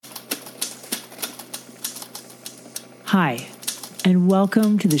Hi, and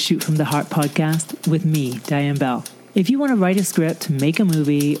welcome to the Shoot from the Heart podcast with me, Diane Bell. If you want to write a script, make a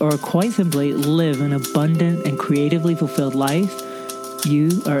movie, or quite simply live an abundant and creatively fulfilled life,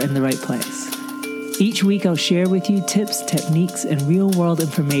 you are in the right place. Each week I'll share with you tips, techniques, and real-world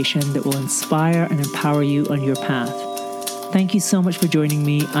information that will inspire and empower you on your path. Thank you so much for joining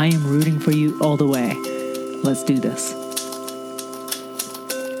me. I am rooting for you all the way. Let's do this.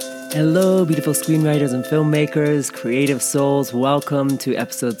 Hello, beautiful screenwriters and filmmakers, creative souls. Welcome to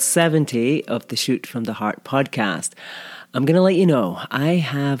episode 70 of the Shoot from the Heart podcast. I'm going to let you know I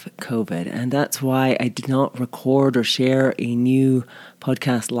have COVID, and that's why I did not record or share a new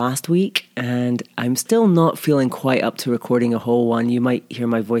podcast last week, and I'm still not feeling quite up to recording a whole one. You might hear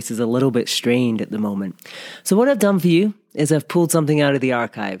my voice is a little bit strained at the moment. So what I've done for you is I've pulled something out of the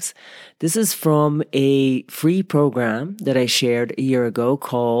archives. This is from a free program that I shared a year ago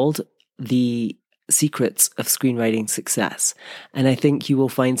called The Secrets of Screenwriting Success. And I think you will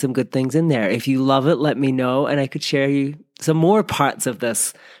find some good things in there. If you love it, let me know, and I could share you some more parts of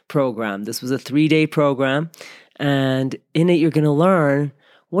this program. This was a 3-day program, and in it you're going to learn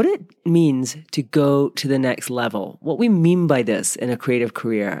what it means to go to the next level, what we mean by this in a creative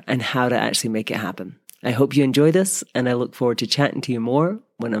career, and how to actually make it happen. I hope you enjoy this, and I look forward to chatting to you more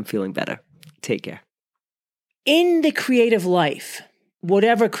when I'm feeling better. Take care. In the creative life,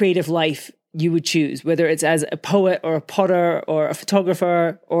 whatever creative life you would choose, whether it's as a poet or a potter or a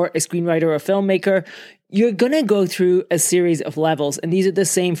photographer or a screenwriter or a filmmaker, you're going to go through a series of levels. And these are the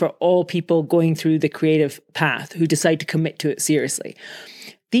same for all people going through the creative path who decide to commit to it seriously.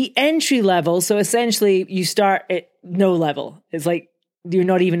 The entry level, so essentially you start at no level. It's like you're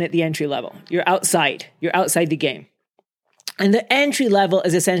not even at the entry level. You're outside the game. And the entry level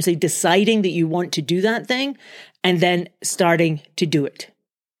is essentially deciding that you want to do that thing and then starting to do it.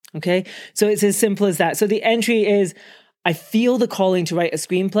 Okay? So it's as simple as that. So the entry is, I feel the calling to write a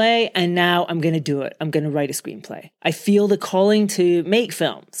screenplay, and now I'm going to do it. I'm going to write a screenplay. I feel the calling to make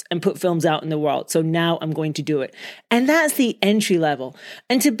films and put films out in the world. So now I'm going to do it. And that's the entry level.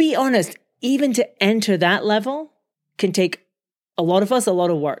 And to be honest, even to enter that level can take a lot of us a lot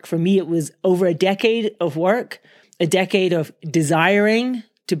of work. For me, it was over a decade of work, a decade of desiring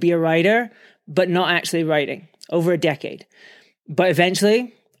to be a writer, but not actually writing. Over a decade. But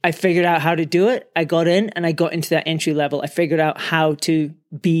eventually, I figured out how to do it. I got in and I got into that entry level. I figured out how to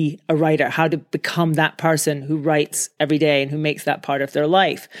be a writer, how to become that person who writes every day and who makes that part of their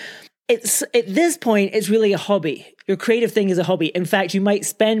life. It's at this point, it's really a hobby. Your creative thing is a hobby. In fact, you might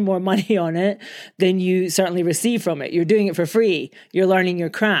spend more money on it than you certainly receive from it. You're doing it for free. You're learning your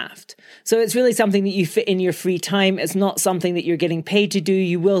craft. So it's really something that you fit in your free time. It's not something that you're getting paid to do.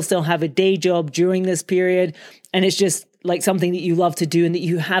 You will still have a day job during this period. And it's just like something that you love to do and that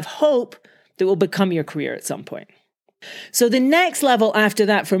you have hope that will become your career at some point. So the next level after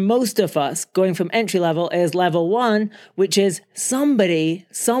that for most of us, going from entry level, is level 1, which is somebody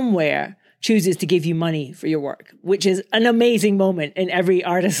somewhere chooses to give you money for your work, which is an amazing moment in every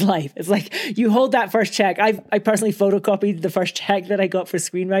artist's life. It's like you hold that first check. I personally photocopied the first check that I got for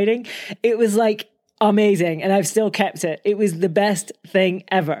screenwriting. It was like amazing, and I've still kept it. It was the best thing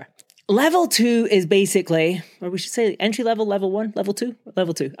ever. Level 2 is basically, or we should say entry level, level 1, level 2,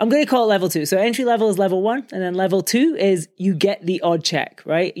 level 2. I'm going to call it level 2. So entry level is level 1, and then level 2 is you get the odd check,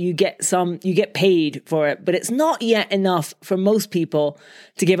 right? You get paid for it, but it's not yet enough for most people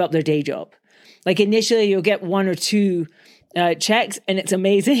to give up their day job. Like initially you'll get 1 or 2 checks and it's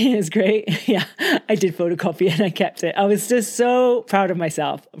amazing. It's great. Yeah, I did photocopy and I kept it. I was just so proud of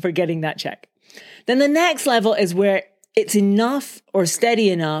myself for getting that check. Then the next level is where it's enough or steady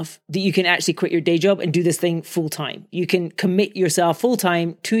enough that you can actually quit your day job and do this thing full time. You can commit yourself full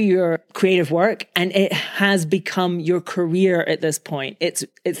time to your creative work, and it has become your career at this point. It's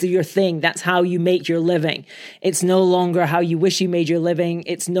your thing. That's how you make your living. It's no longer how you wish you made your living.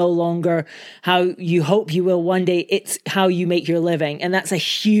 It's no longer how you hope you will one day. It's how you make your living. And that's a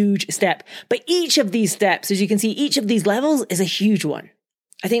huge step. But each of these steps, as you can see, each of these levels is a huge one.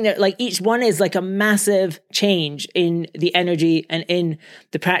 I think that like each one is like a massive change in the energy and in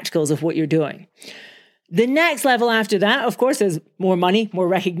the practicals of what you're doing. The next level after that, of course, is more money, more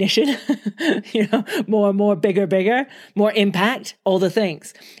recognition, more, bigger, more impact, all the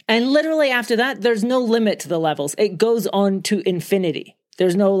things. And literally after that, there's no limit to the levels. It goes on to infinity.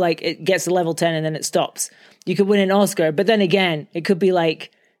 There's no like, it gets to level 10 and then it stops. You could win an Oscar, but then again, it could be like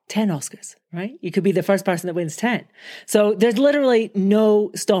 10 Oscars, right? You could be the first person that wins 10. So there's literally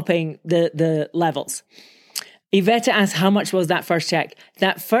no stopping the levels. Yvette asked, how much was that first check?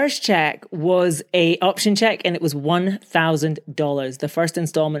 That first check was a option check, and it was $1,000. The first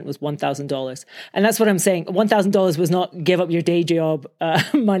installment was $1,000. And that's what I'm saying. $1,000 was not give up your day job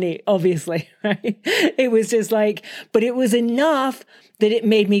money, obviously, right? It was just like, but it was enough that it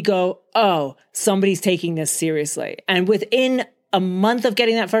made me go, oh, somebody's taking this seriously. And within a month of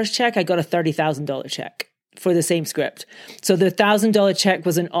getting that first check, I got a $30,000 check for the same script. So the $1,000 check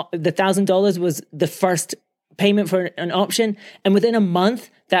was the $1,000 was the first payment for an option. And within a month,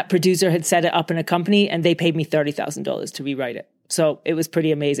 that producer had set it up in a company and they paid me $30,000 to rewrite it. So it was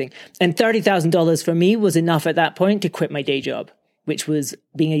pretty amazing. And $30,000 for me was enough at that point to quit my day job, which was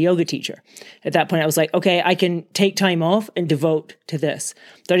being a yoga teacher. At that point, I was like, okay, I can take time off and devote to this.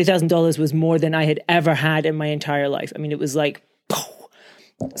 $30,000 was more than I had ever had in my entire life. I mean, it was like,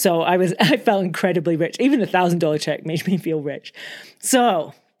 so I felt incredibly rich. Even a $1,000 check made me feel rich.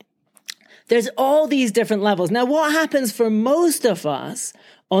 So there's all these different levels. Now, what happens for most of us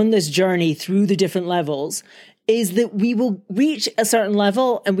on this journey through the different levels is that we will reach a certain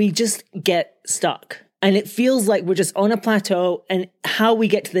level and we just get stuck. And it feels like we're just on a plateau, and how we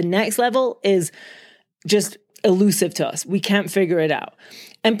get to the next level is just elusive to us. We can't figure it out.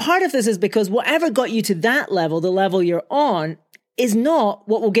 And part of this is because whatever got you to that level, the level you're on, is not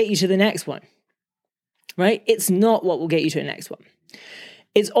what will get you to the next one, right? It's not what will get you to the next one.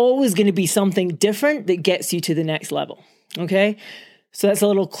 It's always going to be something different that gets you to the next level, okay? So that's a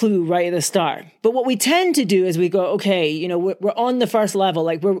little clue right at the start. But what we tend to do is we go, okay, you know, we're on the first level,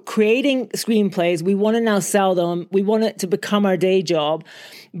 like we're creating screenplays. We want to now sell them. We want it to become our day job,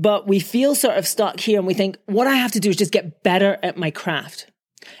 but we feel sort of stuck here and we think, what I have to do is just get better at my craft.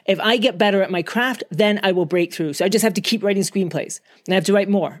 If I get better at my craft, then I will break through. So I just have to keep writing screenplays, and I have to write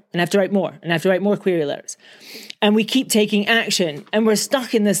more, and I have to write more, and I have to write more query letters. And we keep taking action, and we're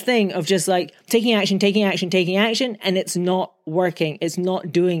stuck in this thing of just like taking action, and it's not working. It's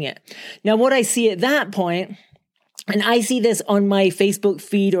not doing it. Now, what I see at that point, and I see this on my Facebook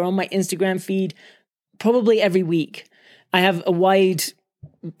feed or on my Instagram feed probably every week. I have a wide,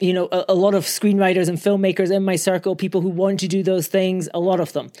 you know, a lot of screenwriters and filmmakers in my circle, people who want to do those things, a lot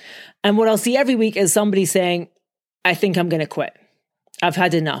of them. And what I'll see every week is somebody saying, I think I'm going to quit. I've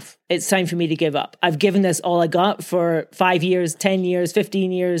had enough. It's time for me to give up. I've given this all I got for 5 years, 10 years,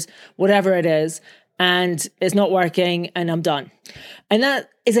 15 years, whatever it is, and it's not working and I'm done. And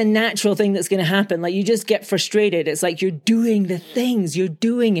that is a natural thing that's going to happen. Like you just get frustrated. It's like you're doing the things, you're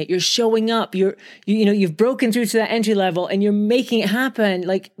doing it, you're showing up, you've broken through to that entry level and you're making it happen,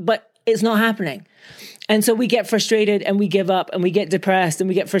 but it's not happening. And so we get frustrated and we give up and we get depressed and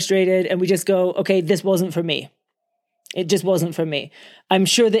we get frustrated and we just go, okay, this wasn't for me. It just wasn't for me. I'm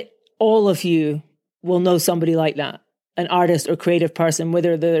sure that all of you will know somebody like that, an artist or creative person,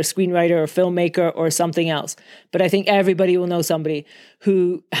 whether they're a screenwriter or filmmaker or something else. But I think everybody will know somebody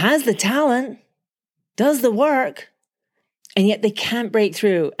who has the talent, does the work, and yet they can't break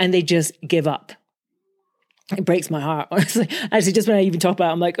through and they just give up. It breaks my heart, honestly. Actually, just when I even talk about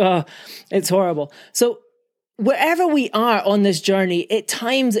it, I'm like, oh, it's horrible. So wherever we are on this journey, at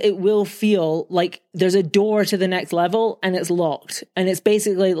times it will feel like there's a door to the next level and it's locked. And it's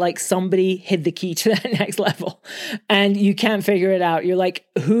basically like somebody hid the key to that next level and you can't figure it out. You're like,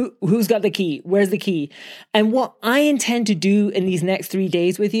 who's got the key? Where's the key? And what I intend to do in these next 3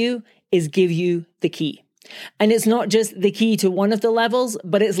 days with you is give you the key. And it's not just the key to one of the levels,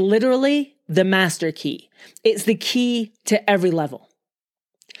 but it's literally the master key. It's the key to every level.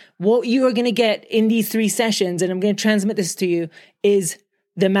 What you are going to get in these 3 sessions, and I'm going to transmit this to you, is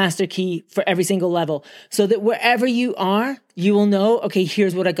the master key for every single level. So that wherever you are, you will know, okay,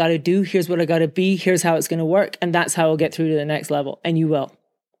 here's what I got to do. Here's what I got to be. Here's how it's going to work. And that's how I'll get through to the next level. And you will.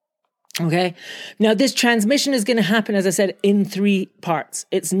 Okay. Now this transmission is going to happen, as I said, in 3 parts.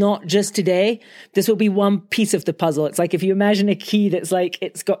 It's not just today. This will be one piece of the puzzle. It's like if you imagine a key that's like,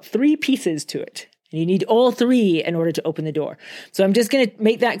 it's got 3 pieces to it. And you need all 3 in order to open the door. So I'm just going to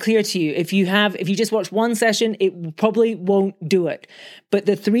make that clear to you. If you just watch one session, it probably won't do it. But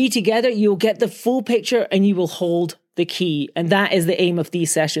the 3 together, you'll get the full picture and you will hold the key. And that is the aim of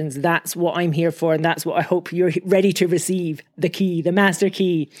these sessions. That's what I'm here for. And that's what I hope you're ready to receive, the key, the master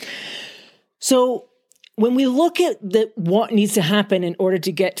key. So when we look at what needs to happen in order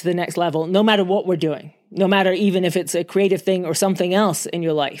to get to the next level, no matter what we're doing, no matter even if it's a creative thing or something else in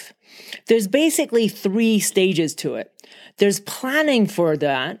your life, there's basically 3 stages to it. There's planning for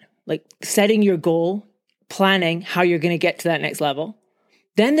that, like setting your goal, planning how you're going to get to that next level.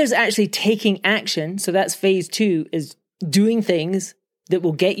 Then there's actually taking action. So that's phase 2, is doing things that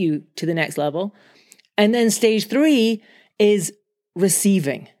will get you to the next level. And then stage 3 is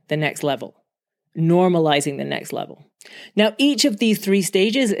receiving the next level. normalizing the next level. Now, each of these 3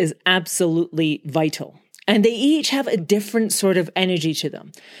 stages is absolutely vital. And they each have a different sort of energy to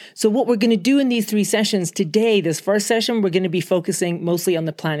them. So what we're going to do in these 3 sessions today, this first session, we're going to be focusing mostly on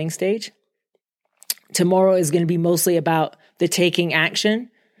the planning stage. Tomorrow is going to be mostly about the taking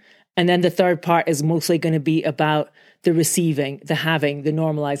action. And then the third part is mostly going to be about the receiving, the having, the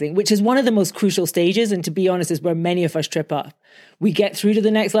normalizing, which is one of the most crucial stages. And to be honest, is where many of us trip up. We get through to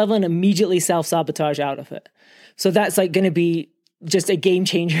the next level and immediately self-sabotage out of it. So that's like going to be just a game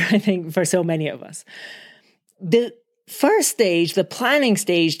changer, I think, for so many of us. The first stage, the planning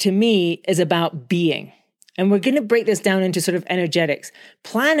stage, to me is about being. And we're going to break this down into sort of energetics.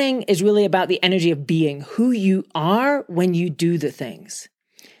 Planning is really about the energy of being, who you are when you do the things.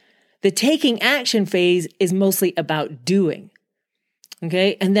 The taking action phase is mostly about doing.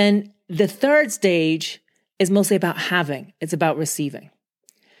 Okay. And then the third stage is mostly about having. It's about receiving.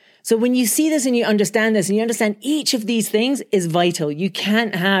 So when you see this and you understand this and you understand each of these things is vital. You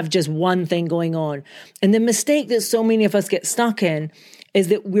can't have just one thing going on. And the mistake that so many of us get stuck in is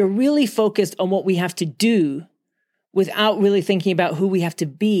that we're really focused on what we have to do without really thinking about who we have to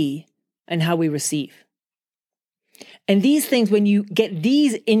be and how we receive. And these things, when you get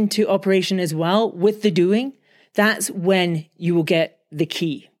these into operation as well with the doing, that's when you will get the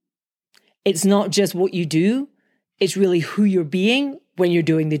key. It's not just what you do. It's really who you're being when you're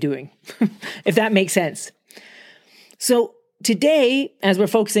doing the doing, if that makes sense. So today, as we're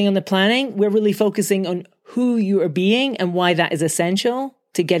focusing on the planning, we're really focusing on who you are being and why that is essential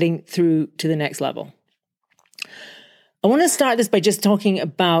to getting through to the next level. I want to start this by just talking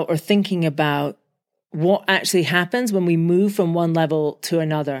about or thinking about what actually happens when we move from one level to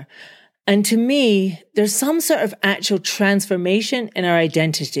another. And to me, there's some sort of actual transformation in our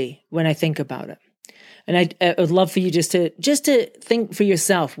identity when I think about it. And I would love for you just to think for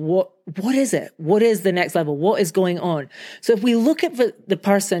yourself, what is it? What is the next level? What is going on? So if we look at the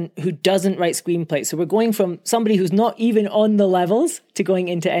person who doesn't write screenplays, so we're going from somebody who's not even on the levels to going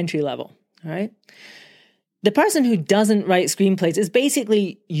into entry level, all right? The person who doesn't write screenplays is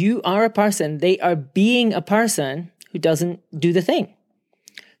basically, you are a person. They are being a person who doesn't do the thing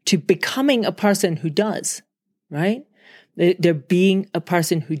to becoming a person who does, right? They're being a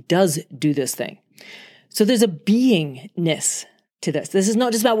person who does do this thing. So there's a beingness to this. This is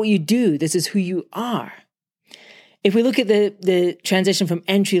not just about what you do. This is who you are. If we look at the transition from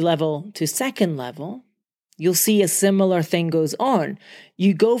entry level to second level, you'll see a similar thing goes on.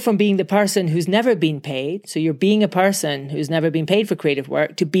 You go from being the person who's never been paid, so you're being a person who's never been paid for creative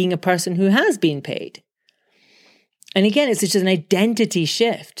work, to being a person who has been paid. And again, it's just an identity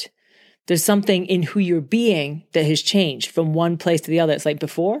shift. There's something in who you're being that has changed from one place to the other. It's like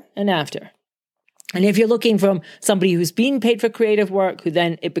before and after. And if you're looking from somebody who's been paid for creative work, who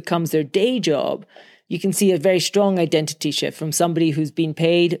then it becomes their day job, you can see a very strong identity shift from somebody who's been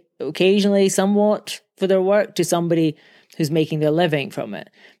paid occasionally, somewhat for their work, to somebody who's making their living from it.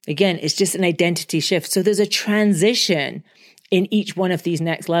 Again, it's just an identity shift. So there's a transition in each one of these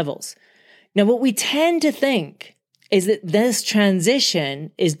next levels. Now, what we tend to think is that this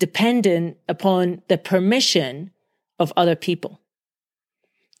transition is dependent upon the permission of other people.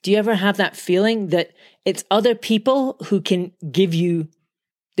 Do you ever have that feeling that it's other people who can give you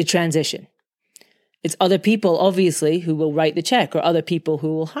the transition? It's other people, obviously, who will write the check, or other people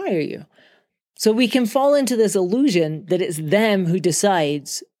who will hire you. So we can fall into this illusion that it's them who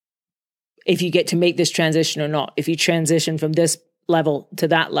decides if you get to make this transition or not. If you transition from this level to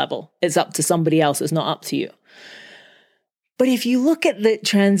that level, it's up to somebody else. It's not up to you. But if you look at the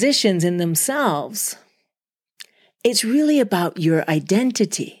transitions in themselves, it's really about your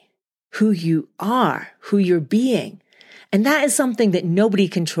identity, who you are, who you're being. And that is something that nobody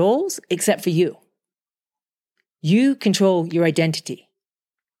controls except for you. You control your identity.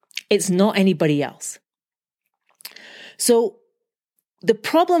 It's not anybody else. So the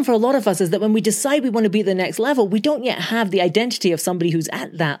problem for a lot of us is that when we decide we want to be at the next level, we don't yet have the identity of somebody who's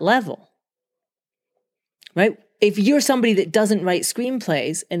at that level, right? If you're somebody that doesn't write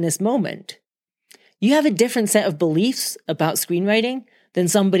screenplays in this moment, you have a different set of beliefs about screenwriting than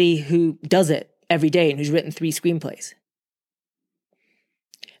somebody who does it every day and who's written 3 screenplays.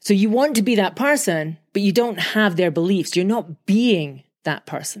 So you want to be that person, but you don't have their beliefs. You're not being that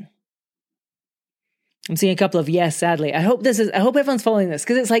person. I'm seeing a couple of yes, sadly. I hope everyone's following this,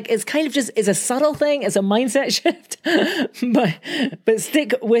 because it's kind of just, it's a subtle thing. It's a mindset shift, but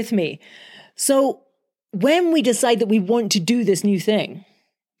stick with me. So when we decide that we want to do this new thing,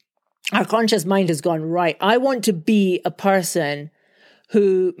 our conscious mind has gone, right, I want to be a person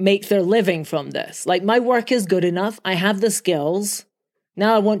who makes their living from this. Like, my work is good enough. I have the skills.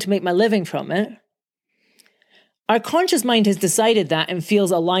 Now I want to make my living from it. Our conscious mind has decided that and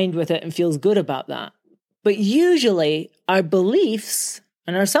feels aligned with it and feels good about that. But usually our beliefs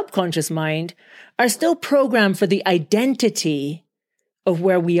and our subconscious mind are still programmed for the identity of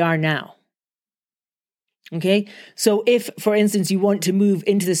where we are now. Okay? So if, for instance, you want to move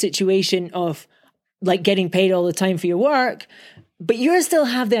into the situation of like getting paid all the time for your work, but you still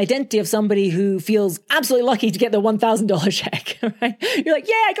have the identity of somebody who feels absolutely lucky to get the $1,000 check, right? You're like,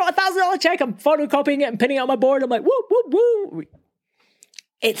 yeah, I got a $1,000 check. I'm photocopying it and pinning it on my board. I'm like, whoop, whoop, whoop.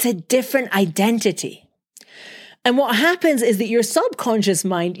 It's a different identity. And what happens is that your subconscious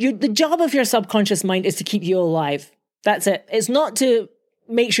mind, the job of your subconscious mind is to keep you alive. That's it. It's not to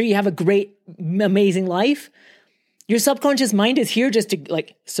make sure you have a great, amazing life. Your subconscious mind is here just to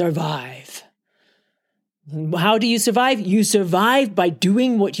like survive. How do you survive? You survive by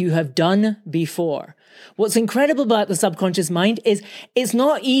doing what you have done before. What's incredible about the subconscious mind is it's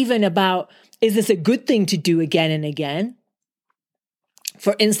not even about, is this a good thing to do again and again?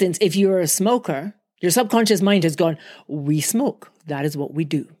 For instance, if you're a smoker, your subconscious mind has gone, we smoke. That is what we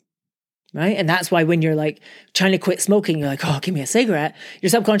do. Right? And that's why when you're like trying to quit smoking, you're like, oh, give me a cigarette. Your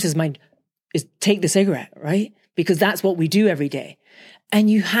subconscious mind is take the cigarette, right? Because that's what we do every day. And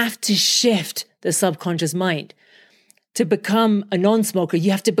you have to shift the subconscious mind. To become a non-smoker,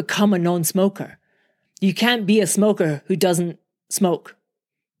 you have to become a non-smoker. You can't be a smoker who doesn't smoke.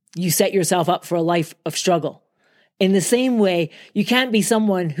 You set yourself up for a life of struggle. In the same way, you can't be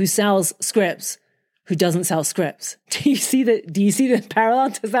someone who sells scripts who doesn't sell scripts. Do you see the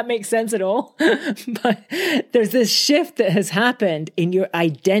parallel? Does that make sense at all? But there's this shift that has happened in your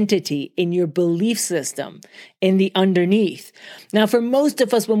identity, in your belief system, in the underneath. Now, for most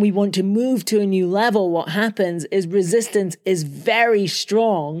of us, when we want to move to a new level, what happens is resistance is very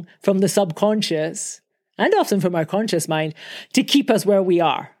strong from the subconscious and often from our conscious mind to keep us where we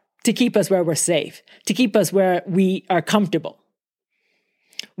are, to keep us where we're safe, to keep us where we are comfortable.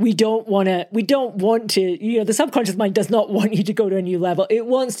 We don't want to, the subconscious mind does not want you to go to a new level. It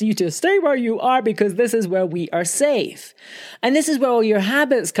wants you to stay where you are because this is where we are safe. And this is where all your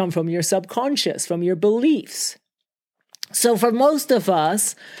habits come from, your subconscious, from your beliefs. So for most of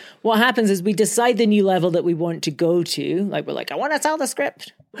us, what happens is we decide the new level that we want to go to. Like we're like, I want to sell the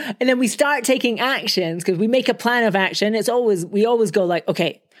script. And then we start taking actions because we make a plan of action. We always go like,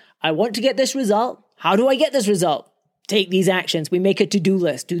 okay, I want to get this result. How do I get this result? Take these actions. We make a to-do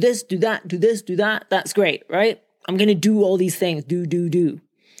list. Do this, do that, do this, do that. That's great, right? I'm going to do all these things. Do.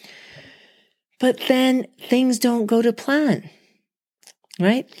 But then things don't go to plan,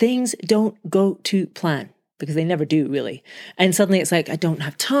 right? Things don't go to plan because they never do really. And suddenly it's like, I don't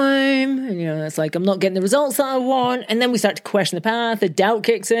have time. And, it's like, I'm not getting the results that I want. And then we start to question the path. The doubt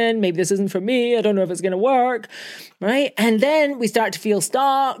kicks in. Maybe this isn't for me. I don't know if it's going to work, right? And then we start to feel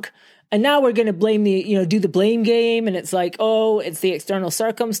stuck. And now we're going to blame do the blame game. And it's like, oh, it's the external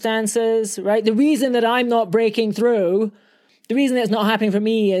circumstances, right? The reason that I'm not breaking through, the reason that it's not happening for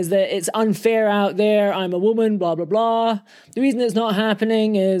me is that it's unfair out there. I'm a woman, blah, blah, blah. The reason it's not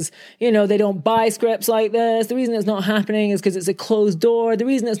happening is, they don't buy scripts like this. The reason it's not happening is because it's a closed door. The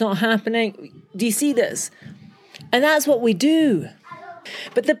reason it's not happening, do you see this? And that's what we do.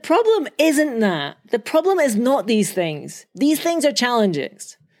 But the problem isn't that. The problem is not these things. These things are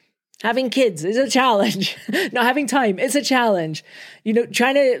challenges. Having kids is a challenge. Not having time, it's a challenge.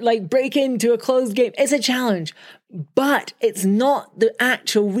 Trying to break into a closed game, it's a challenge. But it's not the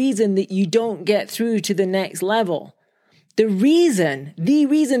actual reason that you don't get through to the next level. The reason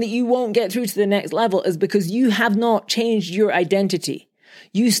that you won't get through to the next level is because you have not changed your identity.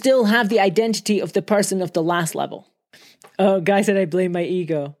 You still have the identity of the person of the last level. Oh, guy said I blame my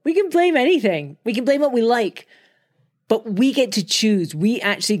ego. We can blame anything. We can blame what we like. But we get to choose. We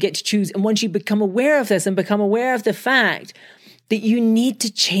actually get to choose. And once you become aware of this and become aware of the fact that you need to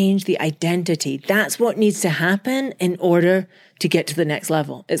change the identity, that's what needs to happen in order to get to the next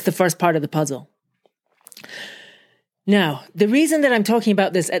level. It's the first part of the puzzle. Now, the reason that I'm talking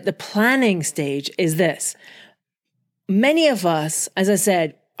about this at the planning stage is this. Many of us, as I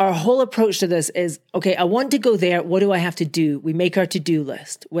said, our whole approach to this is, okay, I want to go there. What do I have to do? We make our to-do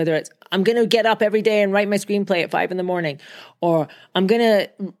list, whether it's, I'm going to get up every day and write my screenplay at 5 a.m, or I'm going to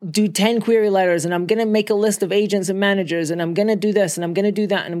do 10 query letters and I'm going to make a list of agents and managers and I'm going to do this and I'm going to do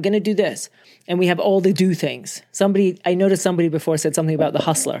that and I'm going to do this. And we have all the do things. I noticed somebody before said something about the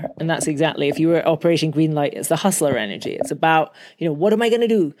hustler. And that's exactly, if you were Operation Greenlight, it's the hustler energy. It's about, what am I going to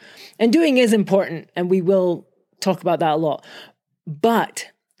do? And doing is important. And we will talk about that a lot. But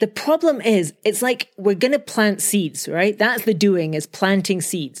the problem is, it's like we're going to plant seeds, right? That's the doing, is planting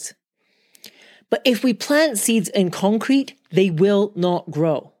seeds. But if we plant seeds in concrete, they will not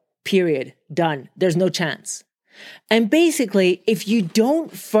grow. Period. Done. There's no chance. And basically, if you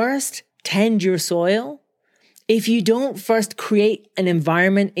don't first tend your soil, if you don't first create an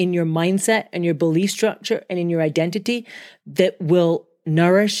environment in your mindset and your belief structure and in your identity that will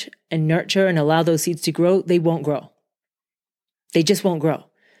nourish and nurture and allow those seeds to grow, they won't grow. They just won't grow.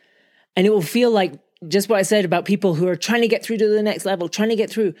 And it will feel like just what I said about people who are trying to get through to the next level, trying to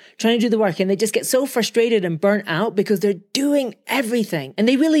do the work, and they just get so frustrated and burnt out because they're doing everything. And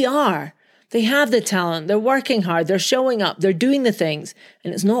they really are. They have the talent. They're working hard. They're showing up. They're doing the things,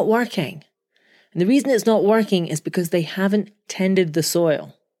 and it's not working. And the reason it's not working is because they haven't tended the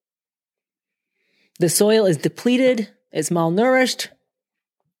soil. The soil is depleted. It's malnourished.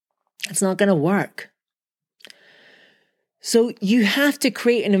 It's not going to work. So you have to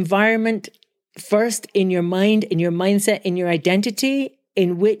create an environment first in your mind, in your mindset, in your identity,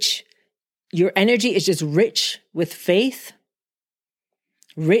 in which your energy is just rich with faith,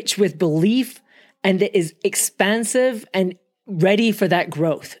 rich with belief, and that is expansive and ready for that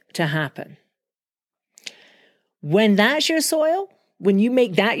growth to happen. When that's your soil, when you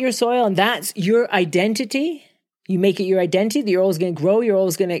make that your soil and that's your identity, you make it your identity that you're always going to grow, you're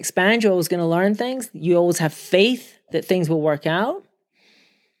always going to expand, you're always going to learn things, you always have faith that things will work out.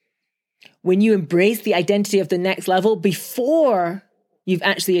 When you embrace the identity of the next level before you've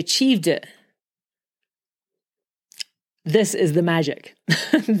actually achieved it, this is the magic.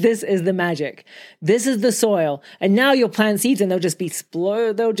 This is the magic. This is the soil. And now you'll plant seeds and they'll just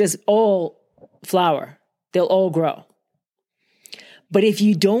all flower. They'll all grow. But if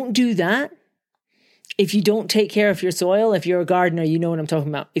you don't do that, if you don't take care of your soil, if you're a gardener, you know what I'm talking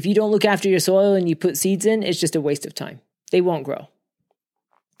about. If you don't look after your soil and you put seeds in, it's just a waste of time. They won't grow.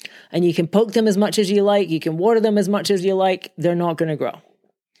 And you can poke them as much as you like. You can water them as much as you like. They're not going to grow.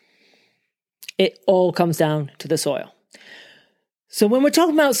 It all comes down to the soil. So when we're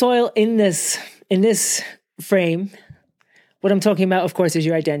talking about soil in this frame, what I'm talking about, of course, is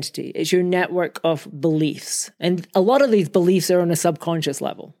your identity. It's your network of beliefs. And a lot of these beliefs are on a subconscious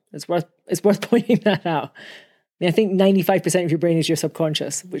level. It's worth pointing that out. I think 95% of your brain is your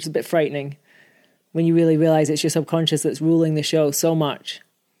subconscious, which is a bit frightening when you really realize it's your subconscious that's ruling the show so much.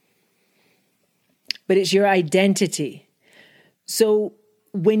 But it's your identity. So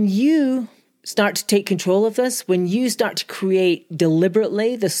when you start to take control of this, when you start to create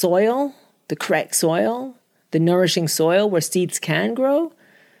deliberately the soil, the correct soil, the nourishing soil where seeds can grow,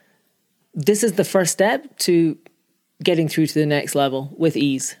 this is the first step to getting through to the next level with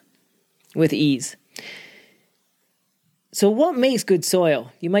ease. With ease. So what makes good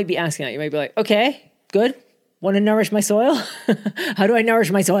soil? You might be asking that. You might be like, okay, good. Want to nourish my soil? How do I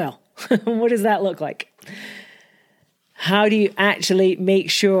nourish my soil? What does that look like? How do you actually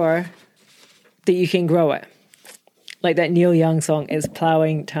make sure that you can grow it? Like that Neil Young song, It's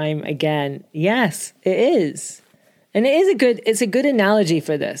Plowing Time Again. Yes, it is. And it's a good analogy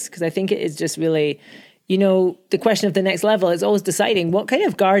for this, because I think it is just really, the question of the next level is always deciding what kind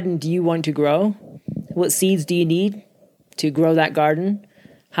of garden do you want to grow? What seeds do you need to grow that garden?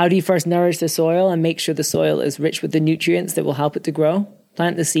 How do you first nourish the soil and make sure the soil is rich with the nutrients that will help it to grow?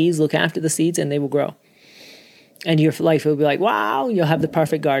 Plant the seeds, look after the seeds, and they will grow. And your life will be like, wow, you'll have the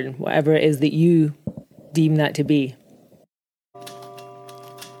perfect garden, whatever it is that you deem that to be.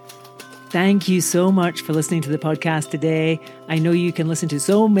 Thank you so much for listening to the podcast today. I know you can listen to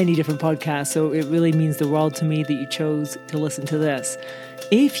so many different podcasts, so it really means the world to me that you chose to listen to this.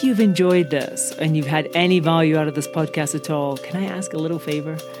 If you've enjoyed this and you've had any value out of this podcast at all, can I ask a little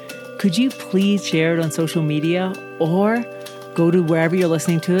favor? Could you please share it on social media or go to wherever you're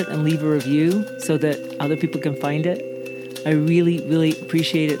listening to it and leave a review so that other people can find it? I really, really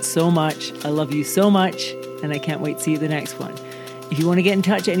appreciate it so much. I love you so much, and I can't wait to see you at the next one. If you want to get in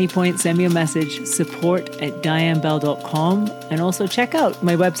touch at any point, send me a message, support@dianebell.com, and also check out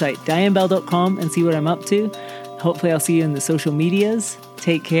my website, dianebell.com, and see what I'm up to. Hopefully I'll see you in the social medias.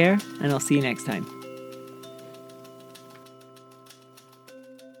 Take care, and I'll see you next time.